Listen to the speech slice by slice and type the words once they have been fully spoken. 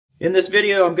In this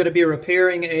video, I'm going to be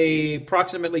repairing a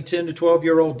approximately 10 to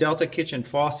 12-year-old Delta kitchen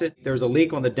faucet. There's a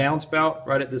leak on the downspout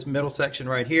right at this middle section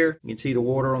right here. You can see the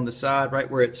water on the side right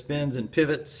where it spins and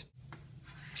pivots.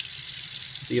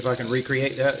 See if I can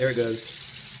recreate that. There it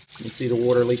goes. You can see the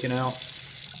water leaking out.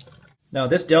 Now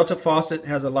this Delta faucet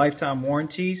has a lifetime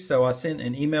warranty, so I sent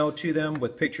an email to them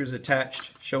with pictures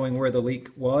attached showing where the leak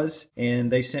was,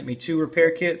 and they sent me 2 repair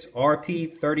kits,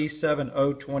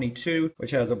 RP37022,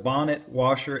 which has a bonnet,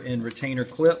 washer, and retainer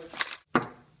clip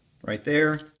right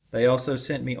there. They also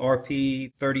sent me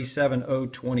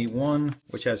RP37021,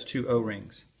 which has 2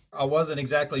 O-rings. I wasn't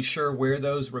exactly sure where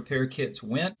those repair kits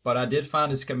went, but I did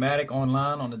find a schematic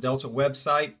online on the Delta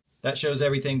website. That shows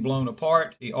everything blown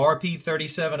apart. The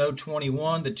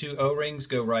RP37021, the 2 O-rings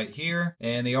go right here,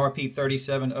 and the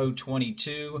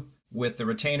RP37022 with the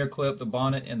retainer clip, the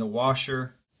bonnet, and the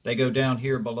washer, they go down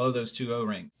here below those 2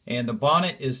 O-rings. And the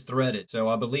bonnet is threaded, so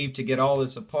I believe to get all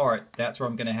this apart, that's where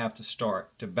I'm going to have to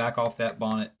start, to back off that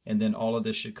bonnet, and then all of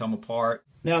this should come apart.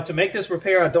 Now to make this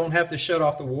repair, I don't have to shut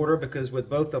off the water because with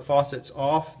both the faucets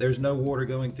off, there's no water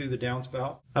going through the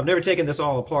downspout. I've never taken this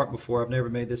all apart before. I've never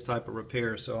made this type of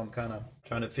repair, so I'm kind of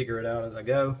trying to figure it out as I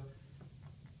go.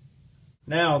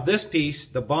 Now this piece,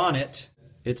 the bonnet,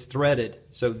 it's threaded,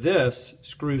 so this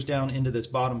screws down into this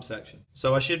bottom section.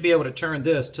 So I should be able to turn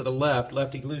this to the left,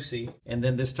 lefty-loosey, and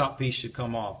then this top piece should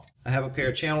come off. I have a pair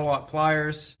of channel lock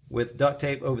pliers with duct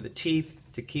tape over the teeth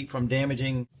to keep from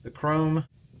damaging the chrome.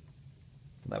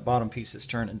 That bottom piece is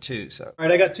turning too. So, all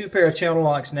right, I got 2 pair of channel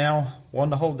locks now. One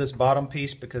to hold this bottom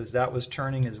piece because that was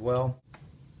turning as well.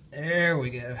 There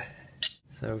we go.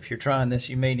 So if you're trying this,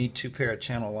 you may need 2 pair of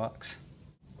channel locks.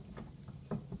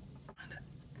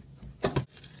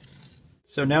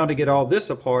 So now to get all this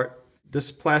apart, this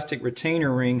plastic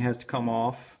retainer ring has to come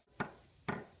off.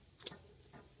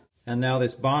 And now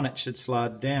this bonnet should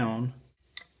slide down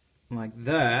like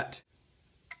that.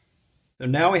 So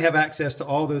now we have access to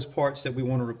all those parts that we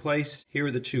want to replace. Here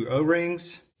are the 2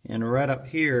 O-rings, and right up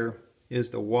here is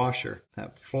the washer,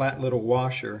 that flat little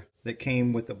washer that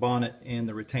came with the bonnet and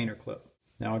the retainer clip.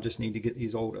 Now I just need to get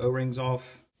these old O-rings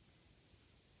off.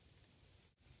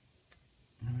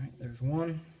 All right, there's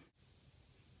 1.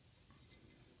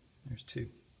 There's 2.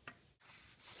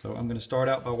 So I'm going to start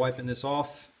out by wiping this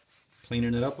off,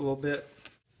 cleaning it up a little bit.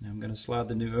 Now I'm going to slide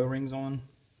the new O-rings on.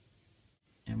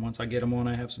 And once I get them on,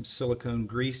 I have some silicone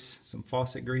grease, some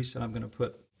faucet grease that I'm going to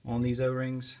put on these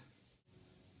O-rings.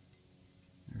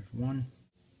 There's 1.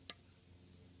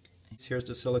 Here's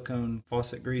the silicone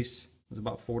faucet grease. It was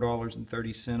about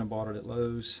 $4.30. I bought it at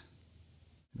Lowe's.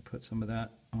 I'm going to put some of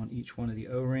that on each one of the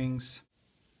O-rings.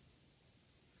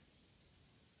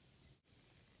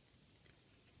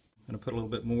 I'm going to put a little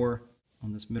bit more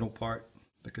on this middle part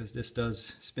because this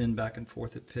does spin back and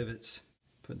forth. It pivots.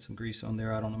 Putting some grease on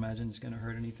there, I don't imagine it's going to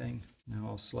hurt anything. Now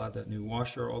I'll slide that new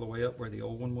washer all the way up where the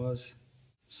old one was.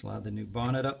 Slide the new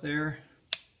bonnet up there,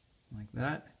 like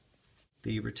that.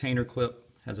 The retainer clip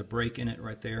has a break in it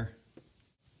right there.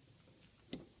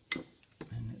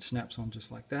 And it snaps on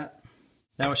just like that.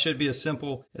 Now it should be as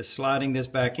simple as sliding this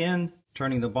back in,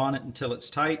 turning the bonnet until it's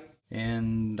tight,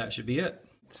 and that should be it.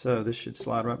 So this should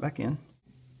slide right back in.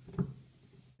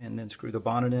 And then screw the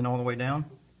bonnet in all the way down.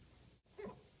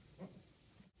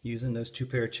 Using those 2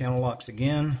 pair of channel locks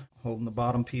again, holding the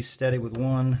bottom piece steady with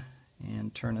one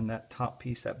and turning that top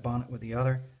piece, that bonnet, with the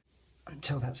other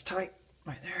until that's tight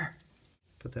right there.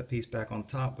 Put that piece back on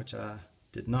top, which I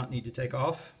did not need to take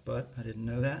off, but I didn't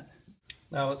know that.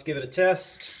 Now let's give it a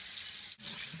test.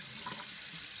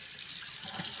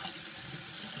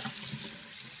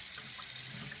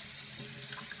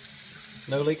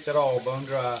 No leaks at all, bone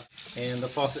dry. And the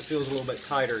faucet feels a little bit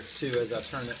tighter too as I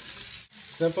turn it.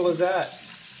 Simple as that.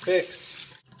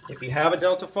 Fixed. If you have a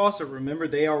Delta faucet, remember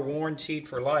they are warranted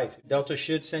for life. Delta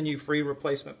should send you free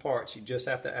replacement parts. You just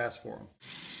have to ask for them.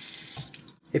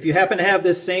 If you happen to have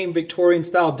this same Victorian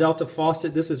Style Delta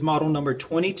faucet, this is model number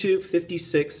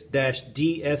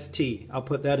 2256-DST. I'll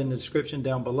put that in the description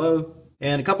down below.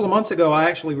 And a couple of months ago,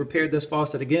 I actually repaired this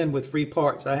faucet again with free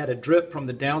parts. I had a drip from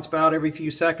the downspout every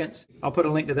few seconds. I'll put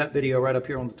a link to that video right up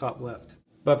here on the top left.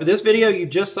 But for this video, you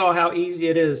just saw how easy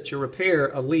it is to repair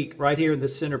a leak right here in the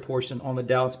center portion on the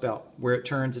downspout where it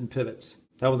turns and pivots.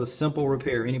 That was a simple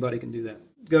repair. Anybody can do that.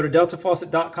 Go to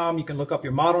deltafaucet.com. You can look up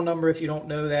your model number if you don't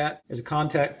know that. There's a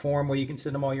contact form where you can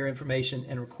send them all your information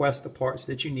and request the parts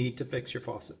that you need to fix your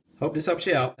faucet. Hope this helps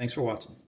you out. Thanks for watching.